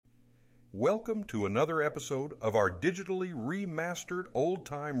Welcome to another episode of our digitally remastered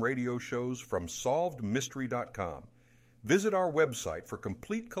old-time radio shows from SolvedMystery.com. Visit our website for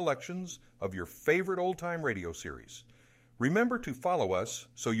complete collections of your favorite old-time radio series. Remember to follow us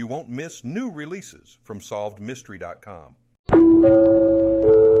so you won't miss new releases from SolvedMystery.com.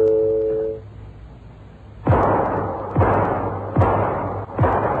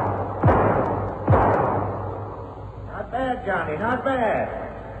 Not bad, Johnny, not bad.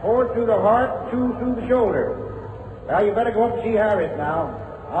 4 through the heart, 2 through the shoulder. Well, you better go up and see Harris now.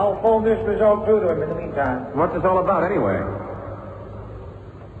 I'll phone this result through to him in the meantime. What's this all about, anyway?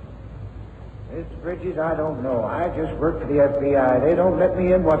 Mr. Bridges, I don't know. I just work for the FBI. They don't let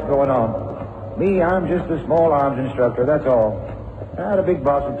me in what's going on. Me, I'm just a small arms instructor, that's all. The big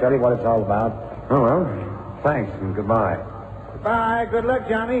boss will tell you what it's all about. Oh, well, thanks and goodbye. Goodbye. Good luck,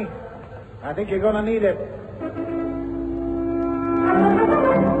 Johnny. I think you're going to need it.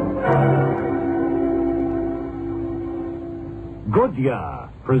 Goodyear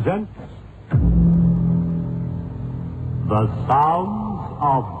presents The Sounds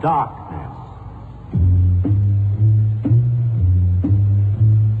of Darkness.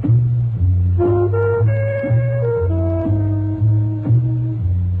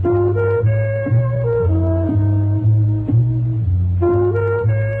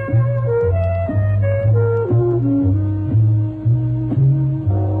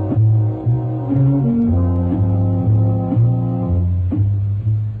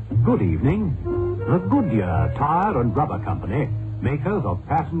 Good evening. The Goodyear Tire and Rubber Company, makers of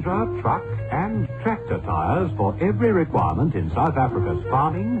passenger, truck, and tractor tires for every requirement in South Africa's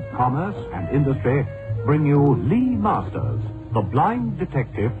farming, commerce, and industry, bring you Lee Masters, the blind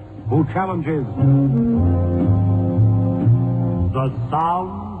detective who challenges the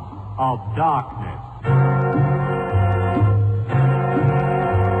sounds of darkness.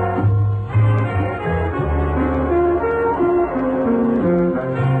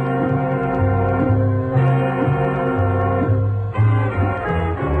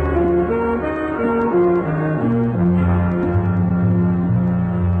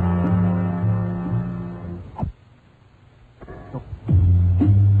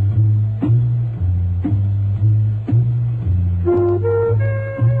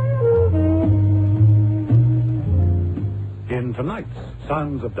 In tonight's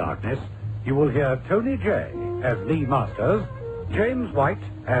Sounds of Darkness, you will hear Tony J. as Lee Masters, James White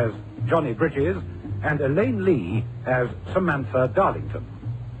as Johnny Bridges, and Elaine Lee as Samantha Darlington.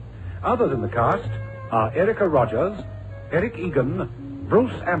 Others in the cast are Erica Rogers, Eric Egan,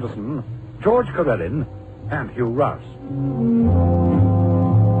 Bruce Anderson, George Carellin, and Hugh Rouse.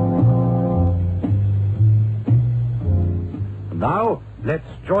 And now, let's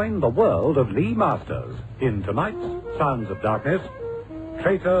join the world of Lee Masters in tonight's Sounds of Darkness.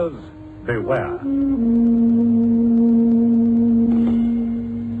 Traitors, beware.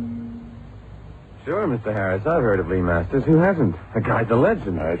 Sure, Mr. Harris, I've heard of Lee Masters. Who hasn't? The guy's a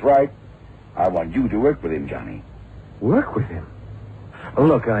legend. That's right. I want you to work with him, Johnny. Work with him? Oh,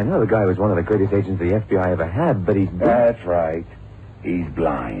 look, I know the guy was one of the greatest agents the FBI ever had, but he's... That's right. He's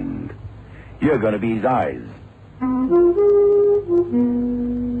blind. You're going to be his eyes.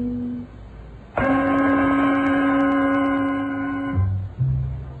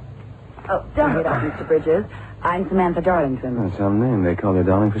 Oh, don't get up, Mr. Bridges. I'm Samantha Darlington. Oh, some name. They call you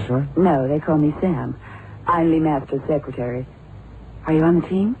Darling for short? No, they call me Sam. I'm Lee Masters' secretary. Are you on the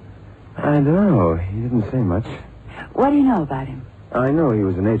team? I don't know. He didn't say much. What do you know about him? I know he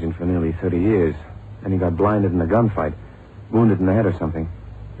was an agent for nearly 30 years. Then he got blinded in a gunfight. Wounded in the head or something.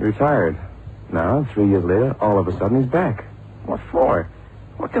 He retired. Now, 3 years later, all of a sudden he's back. What for?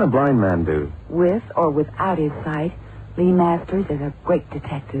 What can a blind man do? With or without his sight, Lee Masters is a great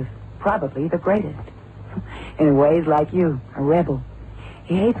detective. Probably the greatest. In a way, he's like you, a rebel.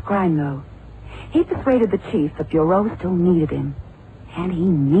 He hates crime, though. He persuaded the chief the Bureau still needed him. And he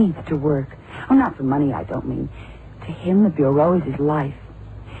needs to work. Oh, not for money, I don't mean. To him, the Bureau is his life.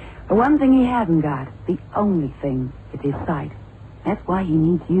 The one thing he hasn't got, the only thing, is his sight. That's why he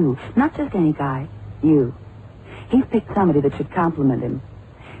needs you. Not just any guy. You. He's picked somebody that should complement him.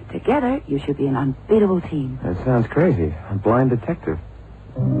 Together, you should be an unbeatable team. That sounds crazy. A blind detective.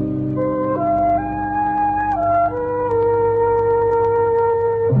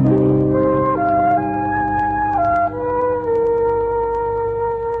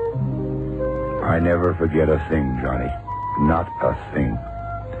 I never forget a thing, Johnny. Not a thing.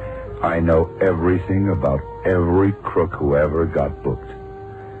 I know everything about every crook who ever got booked.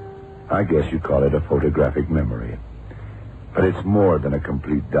 I guess you call it a photographic memory. But it's more than a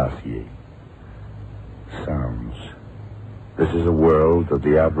complete dossier. Sounds. This is a world that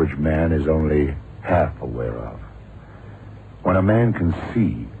the average man is only half aware of. When a man can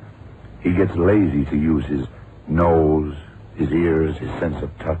see, he gets lazy to use his nose, his ears, his sense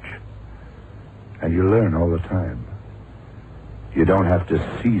of touch. And you learn all the time. You don't have to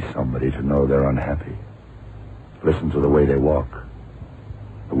see somebody to know they're unhappy. Listen to the way they walk,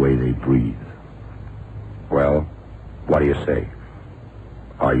 the way they breathe. Well, what do you say?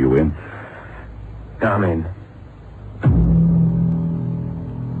 Are you in? I'm in.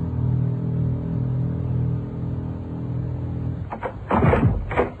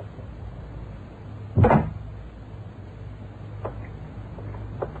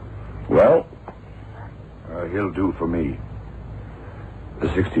 Well, he'll do for me. The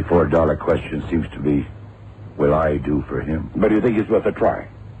 $64 question seems to be, will I do for him? But do you think it's worth a try?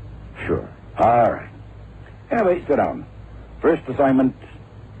 Sure. All right. Anyway, sit down. First assignment.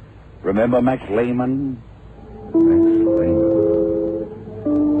 Remember Max Lehman? Max Lehman.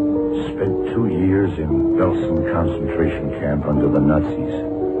 Spent 2 years in Belsen concentration camp under the Nazis.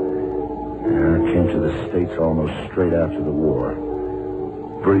 Came to the States almost straight after the war.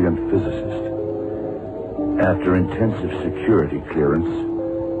 Brilliant physicist. After intensive security clearance,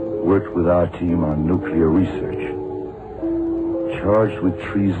 worked with our team on nuclear research. Charged with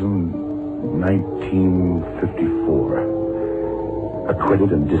treason 1954.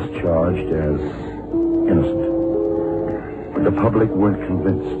 Acquitted and discharged as innocent. But the public weren't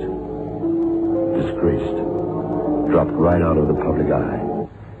convinced. Disgraced. Dropped right out of the public eye.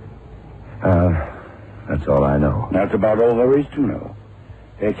 That's all I know. That's about all there is to know.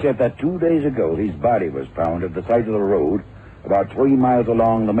 Except that 2 days ago, his body was found at the side of the road about 3 miles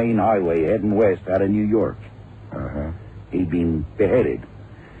along the main highway heading west out of New York. Uh-huh. He'd been beheaded.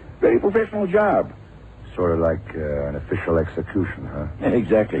 Very professional job. Sort of like an official execution, huh?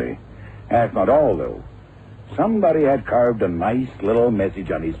 Exactly. That's not all, though. Somebody had carved a nice little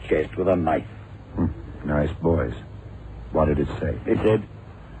message on his chest with a knife. Nice boys. What did it say? It said,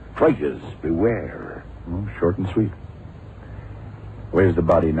 "Traitors, beware." Short and sweet. Where's the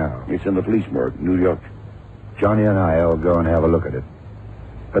body now? It's in the police morgue, New York. Johnny and I'll go and have a look at it.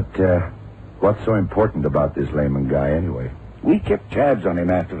 But what's so important about this Lehman guy, anyway? We kept tabs on him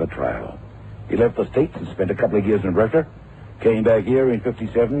after the trial. He left the States and spent a couple of years in Russia. Came back here in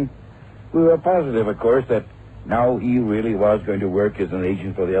 57. We were positive, of course, that now he really was going to work as an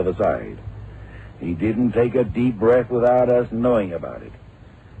agent for the other side. He didn't take a deep breath without us knowing about it.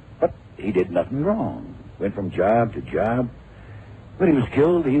 But he did nothing wrong. Went from job to job. When he was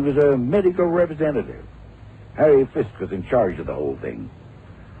killed, he was a medical representative. Harry Fisk was in charge of the whole thing.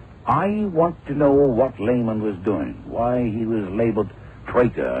 I want to know what Lehman was doing, why he was labeled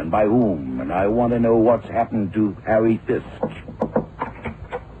traitor, and by whom, and I want to know what's happened to Harry Fisk.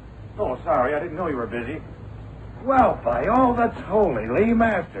 Oh, sorry, I didn't know you were busy. Well, by all that's holy, Lee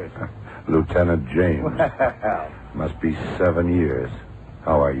Masters. Lieutenant James. Must be 7 years.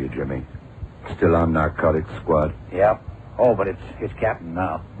 How are you, Jimmy? Still on narcotics squad? Yep. Oh, but it's Captain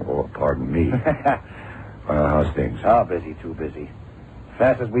now. Oh, pardon me. Well, how's things? Oh, busy, too busy.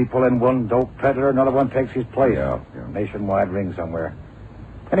 Fast as we pull in one dope peddler, another one takes his place. Yeah. Nationwide ring somewhere.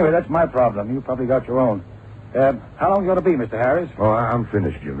 Anyway, that's my problem. You probably got your own. How long you going to be, Mr. Harris? Oh, I'm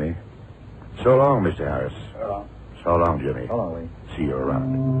finished, Jimmy. So long, Mr. Harris. So long. So long, Jimmy. So long, Lee. See you around.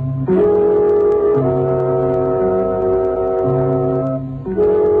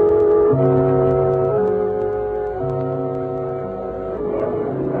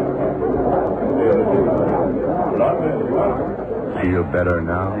 Feel better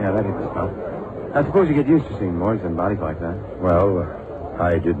now? Yeah, that hit the spot. I suppose you get used to seeing boys and bodies like that. Well,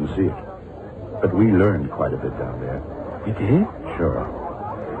 I didn't see it. But we learned quite a bit down there. You did? Sure.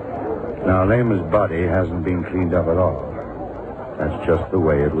 Now, Lehman's body hasn't been cleaned up at all. That's just the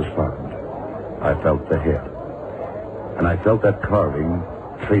way it was found. I felt the head. And I felt that carving,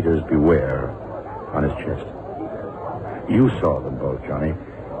 "Traitors Beware," on his chest. You saw them both, Johnny.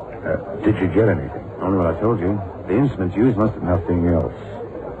 Did you get anything? Only what I told you. The instruments used must have... Nothing else.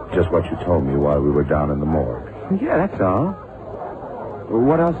 Just what you told me while we were down in the morgue. Yeah, that's all.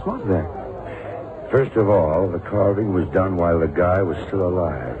 What else was there? First of all, the carving was done while the guy was still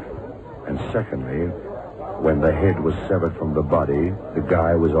alive. And secondly, when the head was severed from the body, the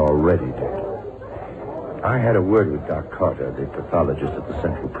guy was already dead. I had a word with Doc Carter, the pathologist at the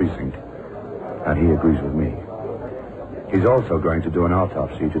Central Precinct, and he agrees with me. He's also going to do an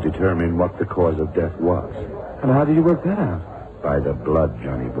autopsy to determine what the cause of death was. And how did you work that out? By the blood,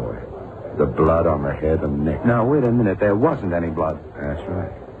 Johnny boy. The blood on the head and neck. Now, wait a minute. There wasn't any blood. That's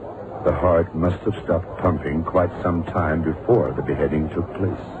right. The heart must have stopped pumping quite some time before the beheading took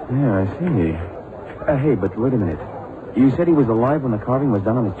place. Yeah, I see. Hey, but wait a minute. You said he was alive when the carving was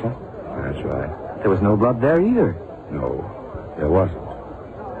done on his chest? That's right. There was no blood there either. No, there wasn't.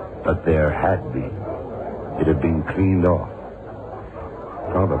 But there had been. It had been cleaned off.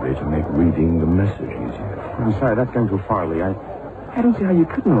 Probably to make reading the message easier. I'm sorry, that's going too far, Lee. I don't see how you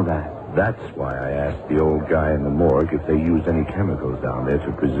could know that. That's why I asked the old guy in the morgue if they used any chemicals down there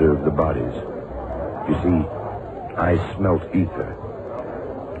to preserve the bodies. You see, I smelt ether,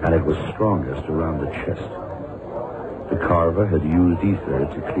 and it was strongest around the chest. The carver had used ether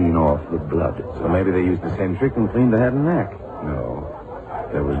to clean off the blood. So maybe they used the same trick and cleaned the head and neck. No,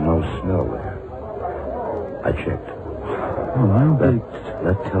 there was no smell there. I checked. Oh, well,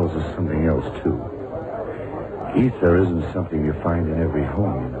 That tells us something else, too. Ether isn't something you find in every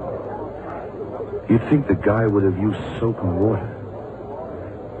home, you know. You'd think the guy would have used soap and water.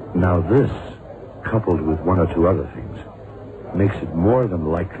 Now this, coupled with one or two other things, makes it more than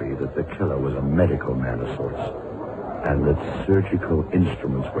likely that the killer was a medical man of sorts, and that surgical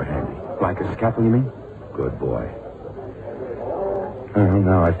instruments were handy. Like a scalpel, you mean? Good boy. Well,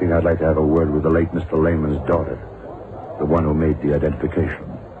 now I think I'd like to have a word with the late Mr. Lehman's daughter, the one who made the identification.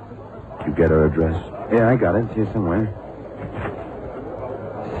 Did you get her address? Yeah, I got it. It's here somewhere.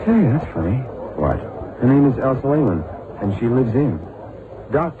 Say, that's funny. What? Her name is Elsa Lehman, and she lives in.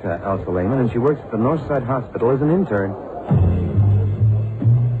 Dr. Elsa Lehman, and she works at the Northside Hospital as an intern.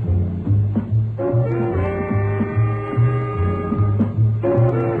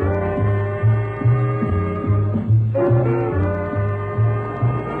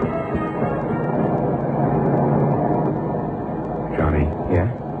 Johnny?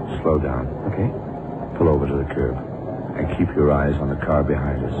 Yeah? Slow down. Okay. Pull over to the curb. And keep your eyes on the car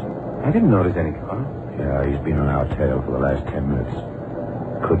behind us. I didn't notice any car. Yeah, he's been on our tail for the last 10 minutes.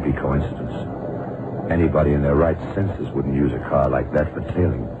 Could be coincidence. Anybody in their right senses wouldn't use a car like that for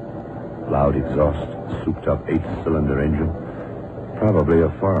tailing. Loud exhaust, souped-up 8-cylinder engine. Probably a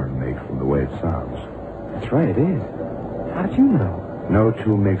foreign make from the way it sounds. That's right, it is. How did you know? No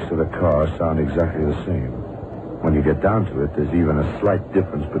two makes of a car sound exactly the same. When you get down to it, there's even a slight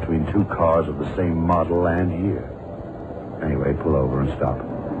difference between two cars of the same model and year. Anyway, pull over and stop.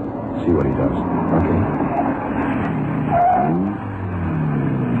 See what he does. Okay.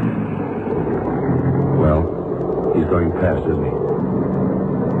 Well, he's going past, isn't he?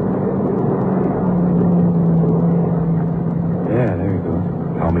 Yeah, there he goes.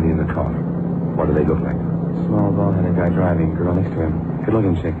 How many in the car? What do they look like? Small, bald-headed guy driving, girl next to him.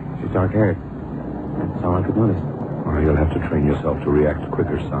 Good-looking chick. She's dark-haired. That's all I could notice. Well, you'll have to train yourself to react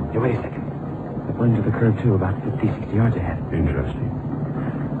quicker, son. Hey, wait a second. They're pointing to the curb, too, about 50, 60 yards ahead. Interesting.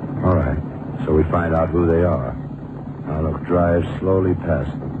 All right. So we find out who they are. Now, look, drive slowly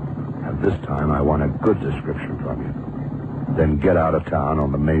past them. And this time I want a good description from you. Then get out of town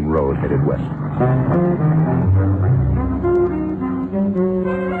on the main road headed west.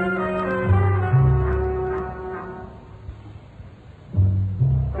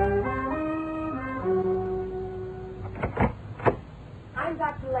 I'm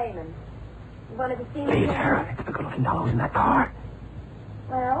Dr. Lehman. You wanted to see me? Please, her. It's the good-looking fellow who's in that car.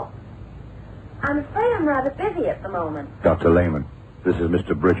 Well, I'm afraid I'm rather busy at the moment. Dr. Lehman, this is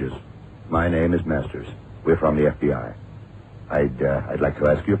Mr. Bridges. My name is Masters. We're from the FBI. I'd like to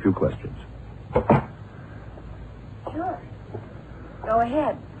ask you a few questions. Sure. Go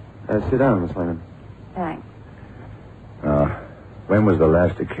ahead. Sit down, Miss Lehman. Thanks. When was the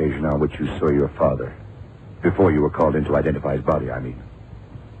last occasion on which you saw your father? Before you were called in to identify his body, I mean.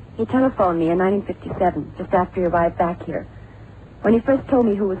 He telephoned me in 1957, just after he arrived back here. When he first told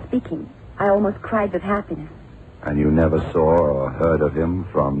me who was speaking, I almost cried with happiness. And you never saw or heard of him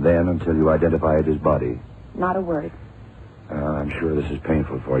from then until you identified his body? Not a word. I'm sure this is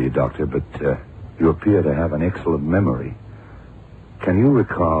painful for you, Doctor, but you appear to have an excellent memory. Can you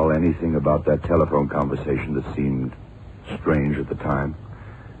recall anything about that telephone conversation that seemed strange at the time?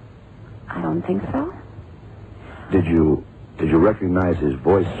 I don't think so. Did you recognize his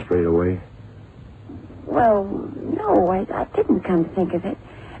voice straight away? Well, no, I didn't come to think of it.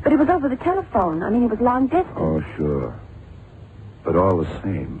 But it was over the telephone. I mean, it was long distance. Oh, sure. But all the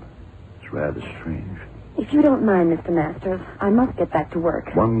same, it's rather strange. If you don't mind, Mr. Masters, I must get back to work.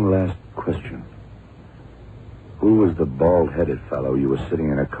 One last question. Who was the bald-headed fellow you were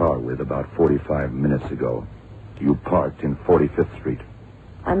sitting in a car with about 45 minutes ago? You parked in 45th Street.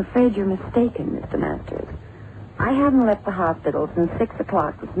 I'm afraid you're mistaken, Mr. Masters. I haven't left the hospital since 6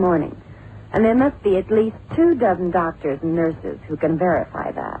 o'clock this morning. And there must be at least 24 doctors and nurses who can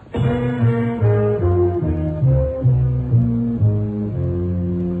verify that.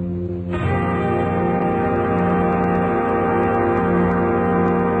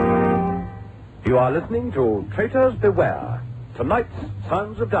 You are listening to Traitors Beware. Tonight's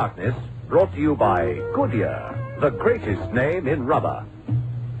Sons of Darkness, brought to you by Goodyear, the greatest name in rubber.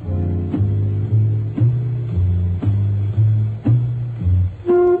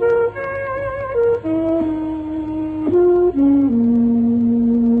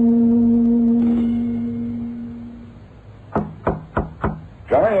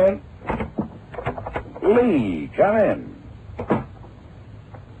 Come in. Lee, come in.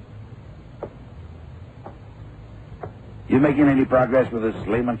 You making any progress with this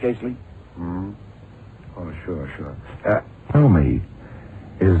Lehman case, Lee? Oh, sure. Tell me,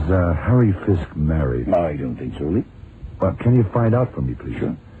 is Harry Fisk married? No, I don't think so, Lee. Well, can you find out for me, please?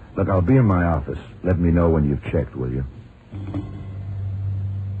 Sure. Look, I'll be in my office. Let me know when you've checked, will you?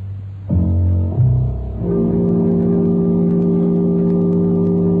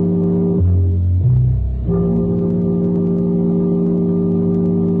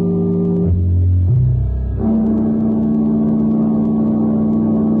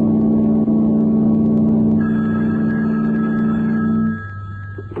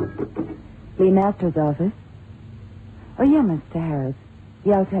 Lee Masters' office. Oh, yeah, Mr. Harris.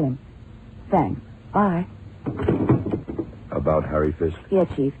 Yeah, I'll tell him. Thanks. Bye. About Harry Fisk? Yeah,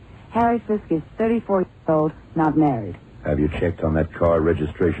 Chief. Harry Fisk is 34 years old, not married. Have you checked on that car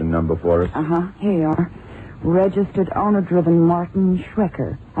registration number for us? Uh-huh. Here you are. Registered owner-driven Martin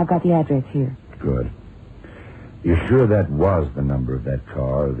Schrecker. I've got the address here. Good. You sure that was the number of that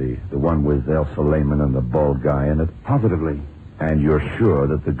car, the one with Elsa Lehman and the bald guy in it? Positively. And you're sure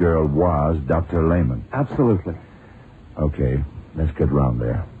that the girl was Dr. Lehman? Absolutely. Okay, let's get round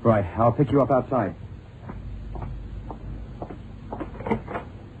there. Right, I'll pick you up outside.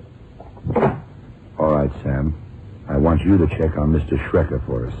 All right, Sam. I want you to check on Mr. Schrecker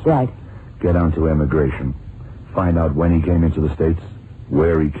for us. Right. Get on to immigration. Find out when he came into the States,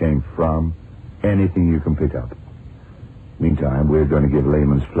 where he came from, anything you can pick up. Meantime, we're going to give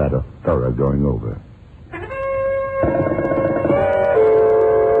Lehman's flat a thorough going over.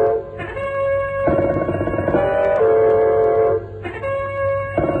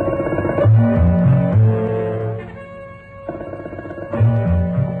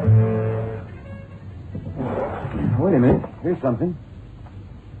 Wait a minute. Here's something.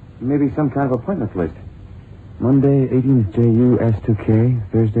 Maybe some kind of appointment list. Monday, 18th JU S2K.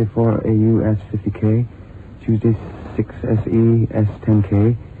 Thursday, 4 AU S50K. Tuesday, 6 SE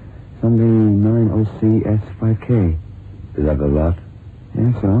S10K. Sunday, 9 OC S5K. Is that a lot?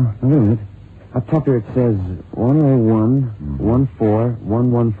 Yeah, so. Now, wait a minute. Up top here it says 101 14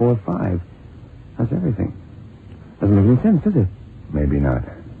 1145. That's everything. Doesn't make any sense, does it? Maybe not.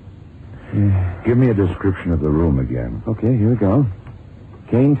 Yeah. Give me a description of the room again. Okay, here we go.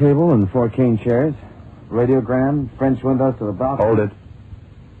 Cane table and 4 cane chairs. Radiogram, French windows to the balcony. Hold it.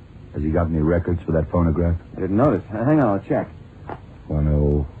 Has he got any records for that phonograph? I didn't notice. Hang on, I'll check.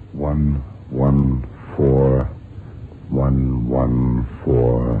 101 14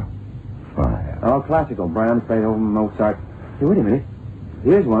 1145. All classical. Brahms, Beethoven, Mozart. Hey, wait a minute.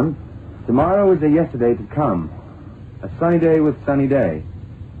 Here's one. Tomorrow is a yesterday to come. A sunny day with sunny day.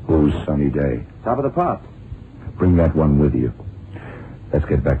 Whose sunny day? Top of the pops. Bring that one with you. Let's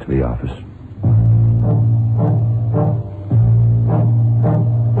get back to the office.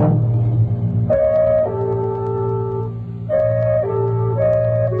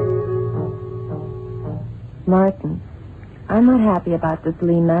 Martin, I'm not happy about this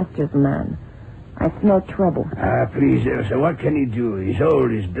Lee Masters man. I smell trouble. Please, Elsa, what can he do? He's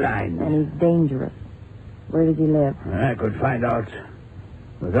old, he's blind. And he's dangerous. Where does he live? I could find out.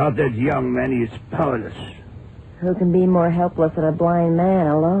 Without that young man, he's powerless. Who can be more helpless than a blind man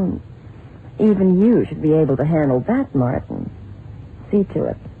alone? Even you should be able to handle that, Martin. See to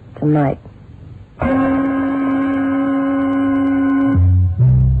it. Tonight.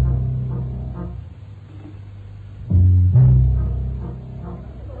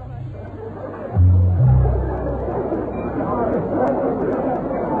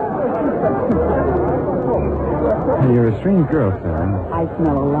 You're a strange girl, Sam. I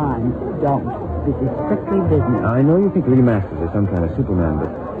smell a line. Don't. This is strictly business. I know you think Lee Masters is some kind of Superman,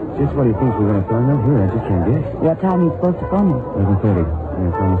 but just what he thinks we're going to find out here, I just can't guess. What time are you supposed to phone me? 11:30. Yeah,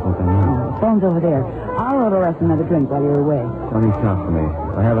 it's almost like I know. The phone's over there. I'll order us another drink while you're away. Funny talk to me.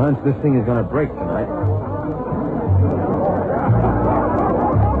 I have a hunch this thing is going to break tonight.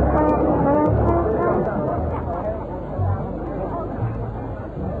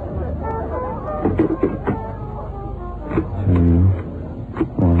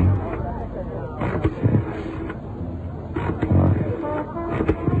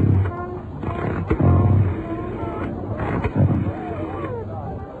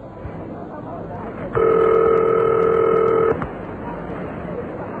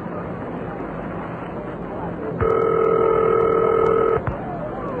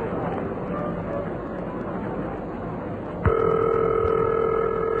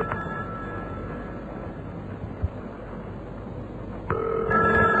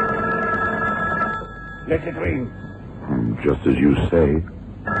 Let it ring. Just as you say.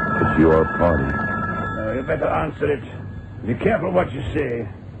 It's your party. You better answer it. Be careful what you say.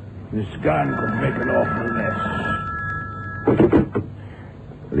 This gun could make an awful mess.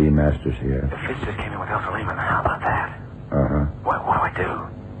 Lee Masters here. Fitz just came in with Elsa Lehman. How about that? Uh-huh. What do I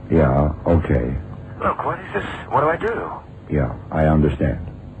do? Yeah, okay. Look, what is this? What do I do? Yeah, I understand.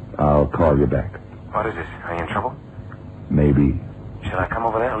 I'll call you back. What is this? Are you in trouble? Maybe. Shall I come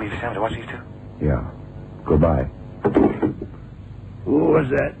over there and leave Sam to watch these two? Yeah. Goodbye. Who was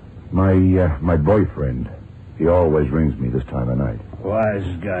that? My boyfriend. He always rings me this time of night.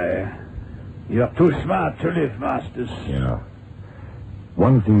 Wise guy. You're too smart to live, Masters. Yeah.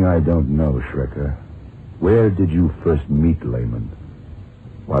 One thing I don't know, Schrecker. Where did you first meet Lehman?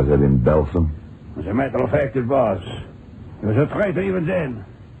 Was it in Belgium? As a matter of fact, it was. He was a traitor even then.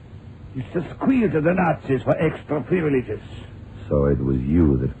 He used to squeal to the Nazis for extra privileges. So it was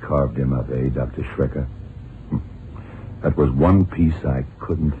you that carved him up, eh, Dr. Schrecker? That was one piece I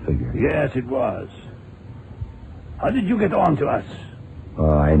couldn't figure. Yes, it was. How did you get on to us? Oh,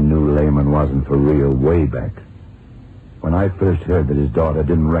 I knew Lehman wasn't for real way back. When I first heard that his daughter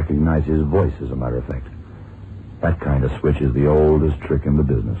didn't recognize his voice, as a matter of fact. That kind of switch is the oldest trick in the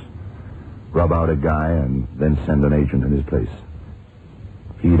business. Rub out a guy and then send an agent in his place.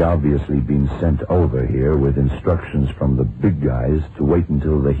 He'd obviously been sent over here with instructions from the big guys to wait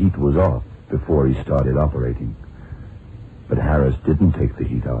until the heat was off before he started operating. But Harris didn't take the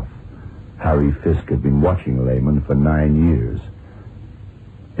heat off. Harry Fisk had been watching Lehman for 9 years.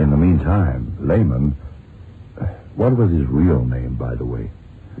 In the meantime, Lehman... What was his real name, by the way?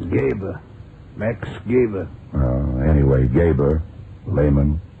 Gaber. Max Gaber. Anyway, Gaber,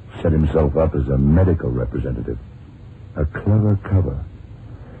 Lehman, set himself up as a medical representative. A clever cover.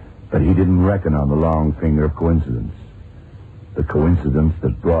 But he didn't reckon on the long finger of coincidence. The coincidence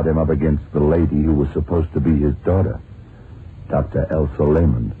that brought him up against the lady who was supposed to be his daughter, Dr. Elsa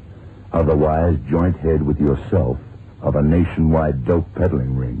Lehman, otherwise joint head with yourself of a nationwide dope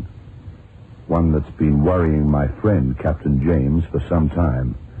peddling ring. One that's been worrying my friend, Captain James, for some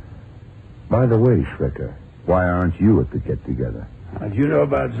time. By the way, Schrecker, why aren't you at the get-together? How do you know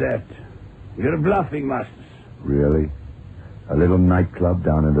about that? You're bluffing, Masters. Really? A little nightclub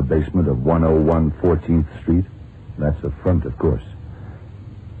down in the basement of 101 14th Street? That's a front, of course.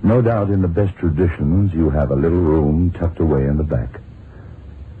 No doubt in the best traditions, you have a little room tucked away in the back.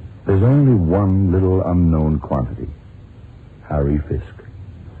 There's only one little unknown quantity. Harry Fisk.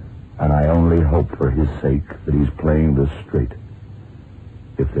 And I only hope for his sake that he's playing this straight.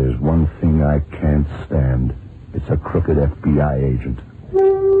 If there's one thing I can't stand, it's a crooked FBI agent.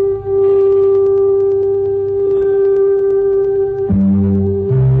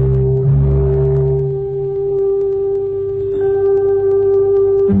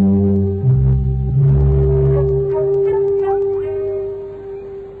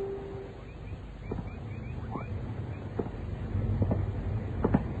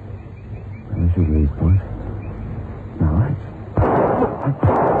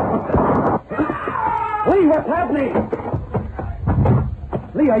 What's happening?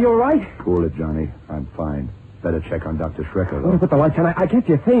 Lee, are you all right? Cool it, Johnny. I'm fine. Better check on Dr. Schrecker, Oh, though. put the lights on. I can't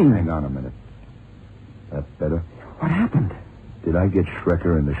see a thing. Hang on a minute. That's better. What happened? Did I get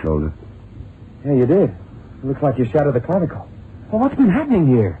Schrecker in the shoulder? Yeah, you did. It looks like you shattered the clavicle. Well, what's been happening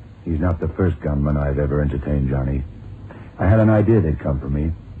here? He's not the first gunman I've ever entertained, Johnny. I had an idea they'd come for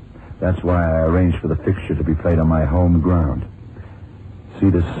me. That's why I arranged for the fixture to be played on my home ground. See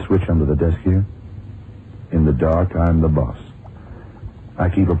this switch under the desk here? In the dark, I'm the boss. I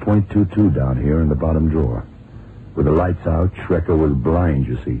keep a .22 down here in the bottom drawer. With the lights out, Schrecker was blind,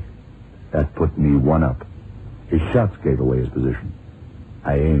 you see. That put me one up. His shots gave away his position.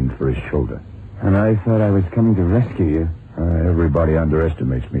 I aimed for his shoulder. And I thought I was coming to rescue you. Everybody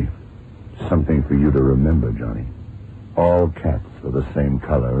underestimates me. Something for you to remember, Johnny. All cats are the same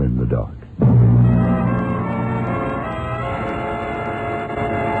color in the dark.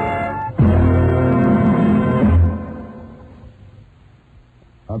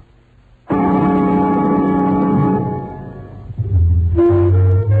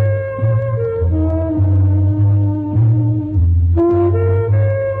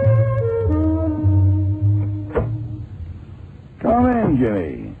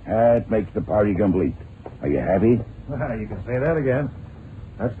 Jimmy. That makes the party complete. Are you happy? Well, you can say that again.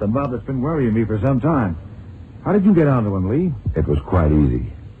 That's the mob that's been worrying me for some time. How did you get onto him, Lee? It was quite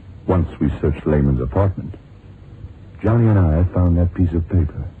easy. Once we searched Lehman's apartment. Johnny and I found that piece of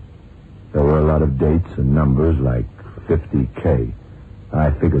paper. There were a lot of dates and numbers like 50K.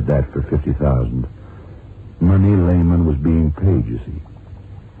 I figured that for 50,000. Money Lehman was being paid, you see.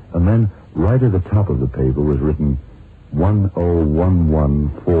 And then Right at the top of the paper was written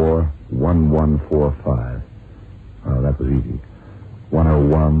 1011411145. That was easy.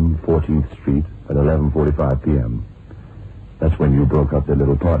 101 14th Street at 11:45 p.m. That's when you broke up the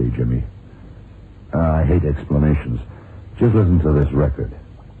little party, Jimmy. I hate explanations. Just listen to this record.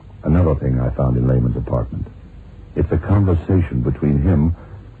 Another thing I found in Lehman's apartment. It's a conversation between him,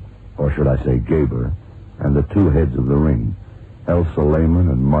 or should I say Gaber, and the two heads of the ring, Elsa Lehman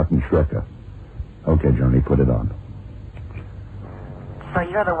and Martin Schrecker. Okay, Johnny, put it on. So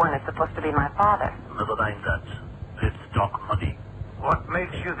you're the one that's supposed to be my father. Never mind that. It's Doc Money. What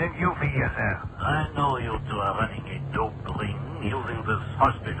makes you think you'll be here, sir? I know you two are running a dope ring using this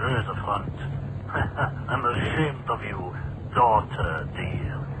hospital as a front. I'm ashamed of you, daughter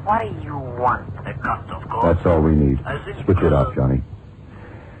dear. What do you want? A cut, of course. That's all we need. Switch it off, Johnny.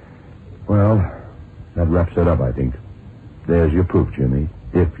 Well, that wraps it up, I think. There's your proof, Jimmy,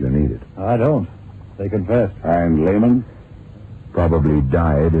 if you need it. I don't. They confessed. And Lehman? Probably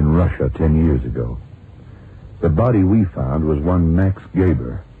died in Russia 10 years ago. The body we found was one Max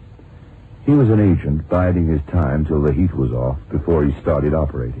Gaber. He was an agent biding his time till the heat was off before he started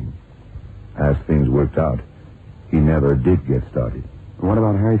operating. As things worked out, he never did get started. What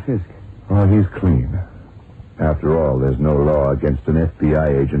about Harry Fisk? Oh, he's clean. After all, there's no law against an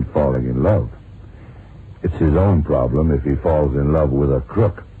FBI agent falling in love. It's his own problem if he falls in love with a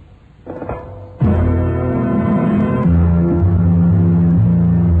crook.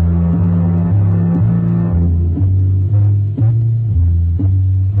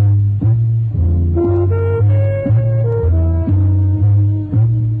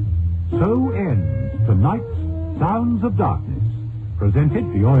 So ends tonight's Sounds of Darkness, presented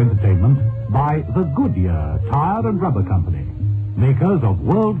for your entertainment by the Goodyear Tire and Rubber Company, makers of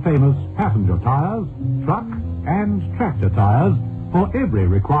world-famous passenger tires, truck and tractor tires for every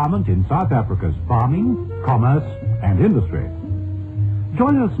requirement in South Africa's farming, commerce and industry.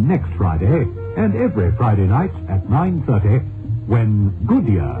 Join us next Friday and every Friday night at 9:30 when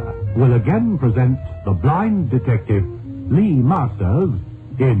Goodyear will again present the blind detective Lee Masters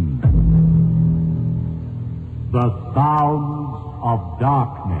in The Sounds of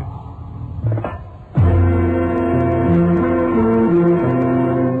Darkness.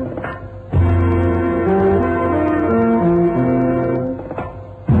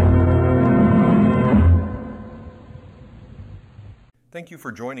 Thank you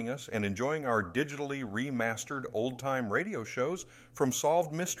for joining us and enjoying our digitally remastered old-time radio shows from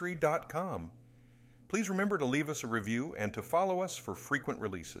SolvedMystery.com. Please remember to leave us a review and to follow us for frequent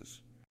releases.